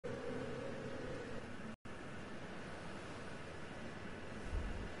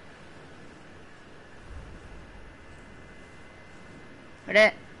Put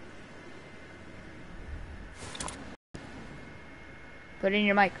it. Put it in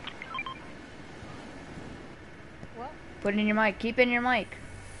your mic. What? Put it in your mic. Keep it in your mic.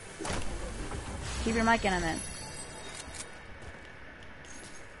 Keep your mic in on it.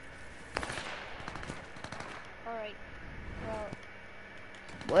 Alright. Well.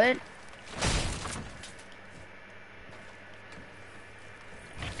 What?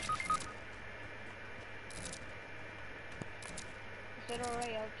 Is it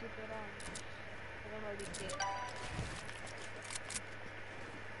alright? I'll keep it on. I don't already did.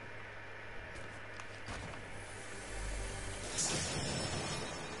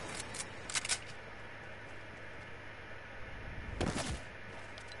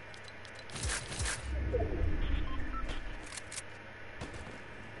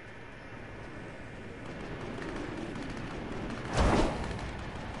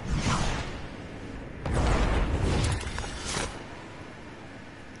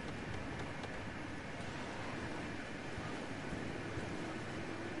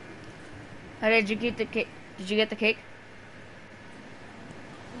 How did you get the cake? Did you get the cake?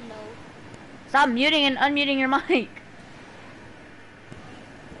 No. Stop muting and unmuting your mic.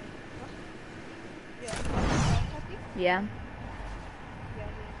 Yeah. Yeah.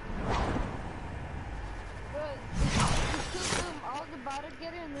 But you killed them. I was about to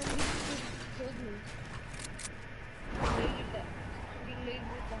get it and then you just killed me. You laid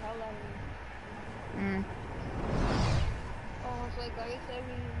with the hell out of me. Oh, it's like I said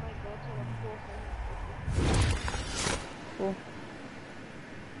we might go to the pool for Cool.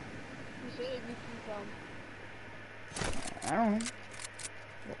 You said if you can come. I don't know.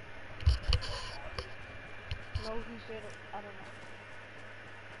 No, he said, I don't know.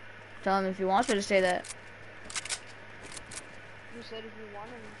 Tell him if he wants me to say that. You said if you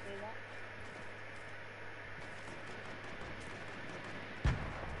wanted me to say that.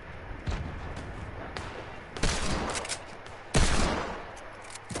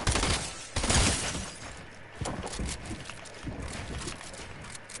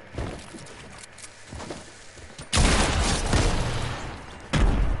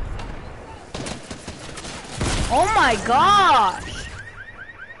 Oh my gosh!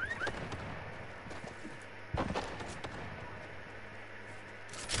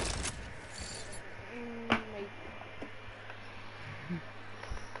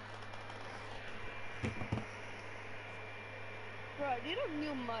 Bro, I need a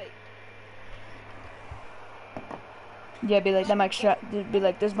new mic. Yeah, be like that mic's trash. Be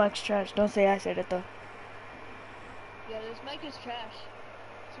like this mic's trash. Don't say I said it though. Yeah, this mic is trash.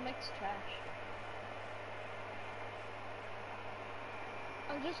 This mic's trash.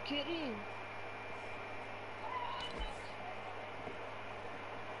 I'm just kidding.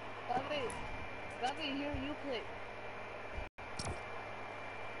 Bobby, here you play.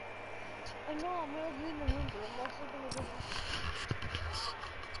 I know, I'm gonna be in the room, but I'm also gonna go.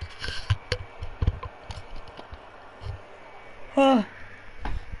 Huh.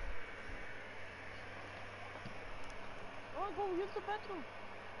 Oh, go use the bathroom.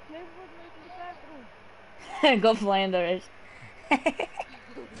 Play Fortnite in the bathroom. Go fly in the race.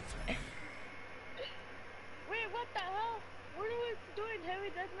 Wait, what the hell? What are we doing, heavy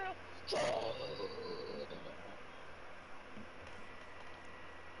death metal?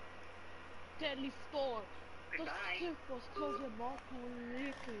 Deadly storm. The ship was closing multiple.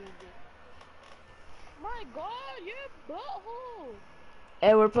 My God, your butthole.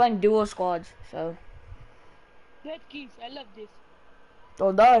 Hey, we're playing duo squads, so Dead geese, I love this.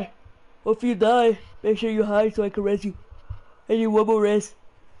 don't die. If you die, make sure you hide so I can res you. And you one more res.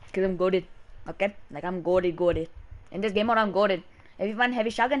 Cause I'm goated. Okay? Like I'm goated. In this game mode I'm goated. If you find heavy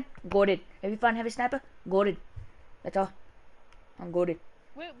shotgun, goated. If you find heavy sniper, goated. That's all. I'm goated.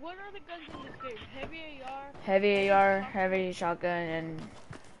 Wait, what are the guns in this game? Heavy AR? Heavy AR, heavy shotgun, and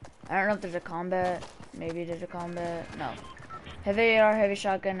I don't know if there's a combat. Maybe there's a combat. No. Heavy AR, heavy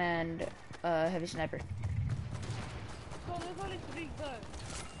shotgun, and heavy sniper. So there's only 3 guns.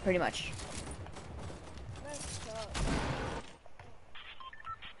 Pretty much. That sucks.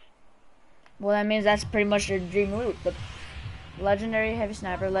 Well, that means that's pretty much your dream route. The legendary heavy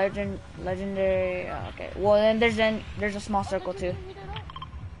sniper, legendary. Okay. Well, then there's a small circle too.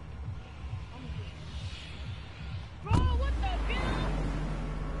 Bro, what the hell?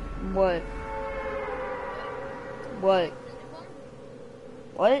 What? What?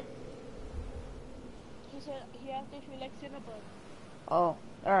 What? He said he asked if you like Cinnabon. Oh,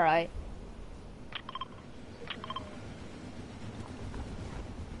 alright.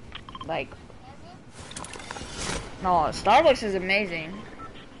 Like, no, Starbucks is amazing.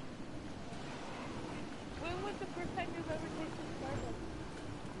 When was the first time you've ever tasted Starbucks?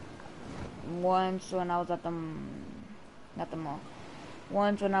 once when I was at the not the mall.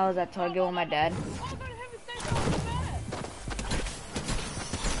 Once when I was at Target with my dad.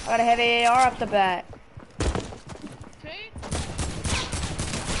 I got a heavy AR off the bat.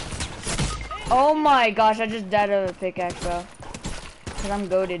 Oh my gosh, I just died of a pickaxe, bro. Cause I'm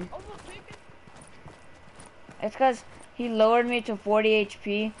goated. It's cause he lowered me to 40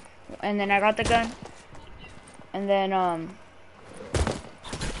 HP, and then I got the gun, and then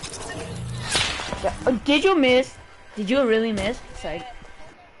did you miss? Did you really miss? Psych.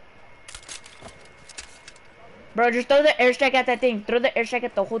 Bro, just throw the airstrike at that thing. Throw the airstrike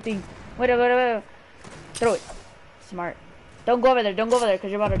at the whole thing. Wait. Throw it. Smart. Don't go over there. Don't go over there, cause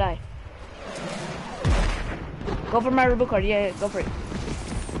you're about to die. Go for my reboot card. Yeah, go for it.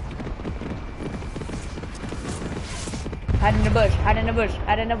 Hide in the bush. Hide in the bush.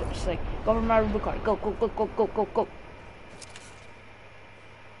 Hide in the bush. Like, go for my reboot card. Go.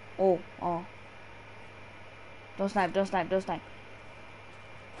 Oh. Don't snipe.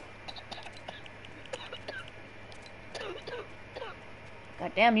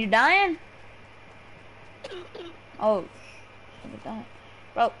 God damn, you dying? Oh, I'm dying.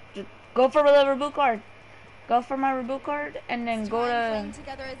 Bro, just go for the reboot card. Go for my reboot card and then go to... playing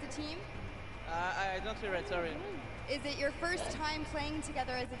together as a team? I don't feel right, sorry. Is it your first time playing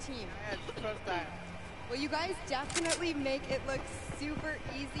together as a team? Yeah, it's the first time. Well, you guys definitely make it look super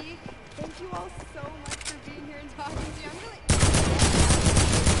easy. Thank you all so much for being here and talking to me. I'm really...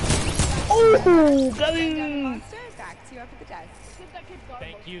 Oh, go! Back to you up at the desk.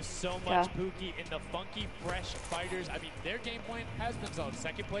 Thank you so much, Pookie. In the funky, fresh fighters, I mean, their game plan has been solid.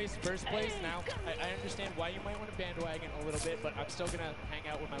 Second place, first place. Now, I understand why you might want to bandwagon a little bit, but I'm still going to hang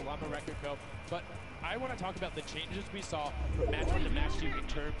out with my Llama Record Co. But I want to talk about the changes we saw from match 1 to match 2 in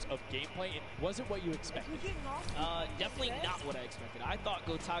terms of gameplay. It wasn't what you expected. Definitely not what I expected. I thought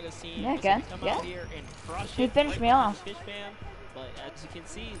Gotaga's team Yeah, was going to come out yeah. here and crush He it. finished right me from off. the fish bam, but as you can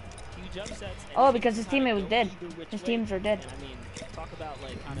see, huge upsets. Oh, because his teammate was dead. His teams are dead. And I mean, talk about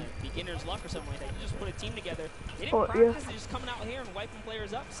like kind of beginner's luck or something like that. You just put a team together. They didn't Oh, practice. yeah. They're just coming out here and wiping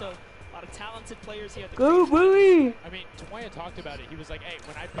players up. So a lot of talented players here at the Go, Booey! I mean, Tomoya talked about it. He was like, hey,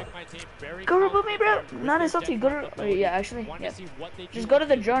 when I pick my team, very Go reboot me, bro. confident Not with as salty. their Go to... depth Oh, ability. yeah, actually, Wanted yeah. to see what they Just do go to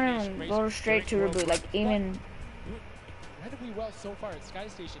the in the drone elimination and race go straight to during reboot. World Like, War. aiming... Doing incredibly well so far at Sky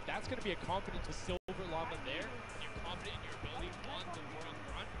Station. That's going to be a confidence with Silver Llama there. You're confident in your ability on the world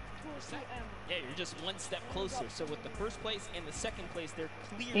front. Yeah, you're just one step closer. So with the first place and the second place, they're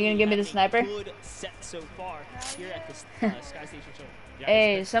clearly You gonna give me the having a sniper? good set so far here at the Sky Station show. Yeah,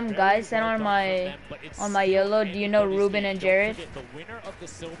 Hey, it's some very guys said well on done my from them, but it's on my still yellow. Do you know anybody's Ruben game. and Don't Jared? forget, the winner of the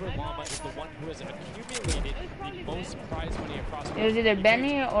Silver Llama is the one who has accumulated the most prize money across. It was either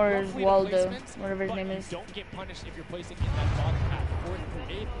Benny or Waldo, whatever his but name you is. don't get punished if you're placing in that bottom half, 4th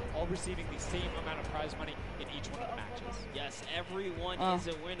through 8th, all receiving the same amount of prize money in each one of the matches. Yes, everyone is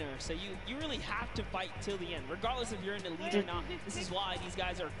a winner. So you really have to fight till the end, regardless if you're in the lead or not. This is why these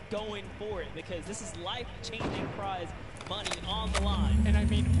guys are going for it, because this is life-changing prize money on the line. And I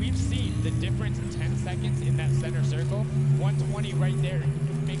mean, we've seen the difference in 10 seconds in that center circle. 120 right there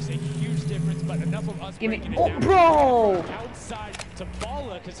makes a huge difference, but enough of us breaking it down. Bro! Outside to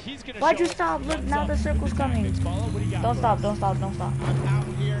Bala, because he's going to Why'd show you us stop? Look, what's now up the circle's with the coming. tactics. Bala, what do you got Don't for stop, us? don't stop, don't stop. I'm out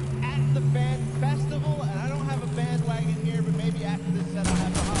here at the fan festival, and I don't have a bandwagon here, but maybe after this set I'll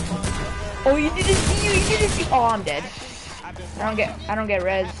have to hop on. Oh, you didn't see you didn't see. Oh, I'm dead. I don't get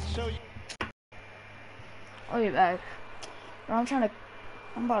res. I'll be back. Bro,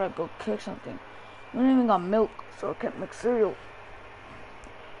 I'm about to go cook something. We don't even got milk, so I can't make cereal.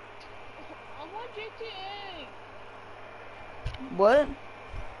 I want GTA. What?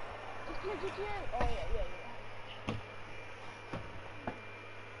 Let's play GTA. Oh yeah.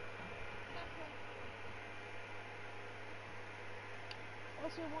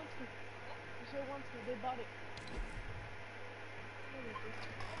 Also wants to. They bought it. What is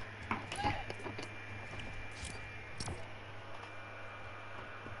this?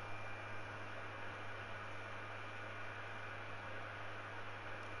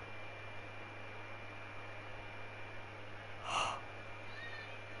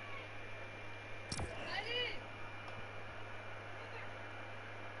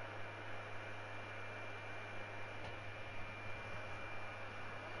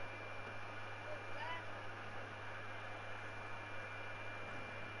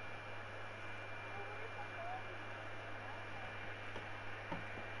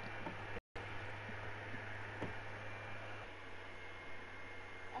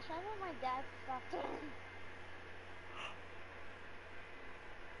 That's why when my dad stopped it.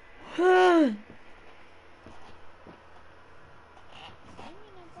 I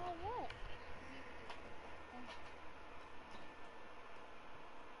mean, I'm bad what?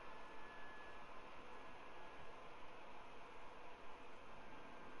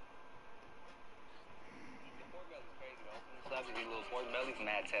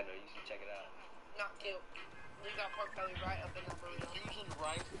 Nintendo. You should check it out. Not cute. We got pork belly right up in the burrito. Fusion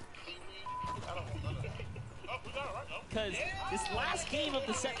rice, seaweed. I don't want none of that. Oh, we got it right now. Because this last game of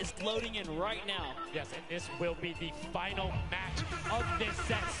the set is loading in right now. Yes, and this will be the final match of this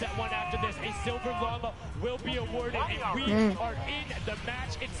set. Set one after this, a silver llama will be awarded, and we are in the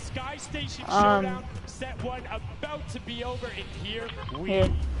match. It's Sky Station Showdown. Set one about to be over, and here we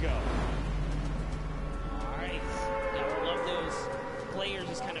go. All right. Gotta love those players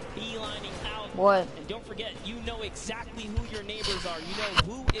just kind of beelining out. What? And don't forget, you know exactly who your neighbors are. You know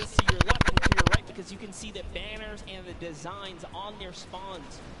who is to your left and to your right because you can see the banners and the designs on their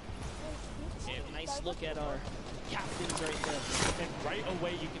spawns. And nice look at our captains right there. And right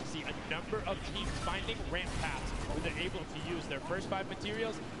away, you can see a number of teams finding ramp paths where they're able to use their first 5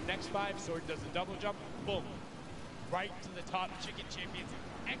 materials. Next 5, Sword does a double jump. Boom. Right to the top. Chicken Champions.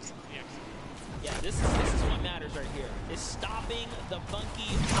 Excellently executed. Yeah, this is what matters right here. Is stopping the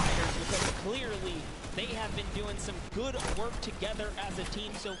funky fighters because clearly they have been doing some good work together as a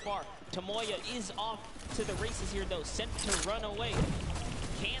team so far. Tomoya is off to the races here though, sent to run away.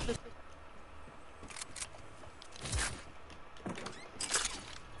 Can the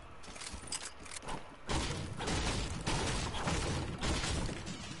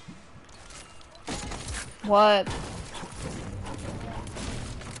What?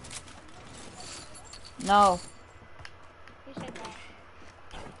 No. He said that.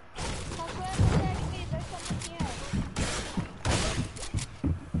 Stop attacking me, there's someone here.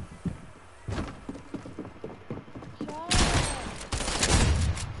 Shut up.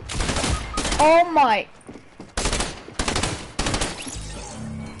 Oh my.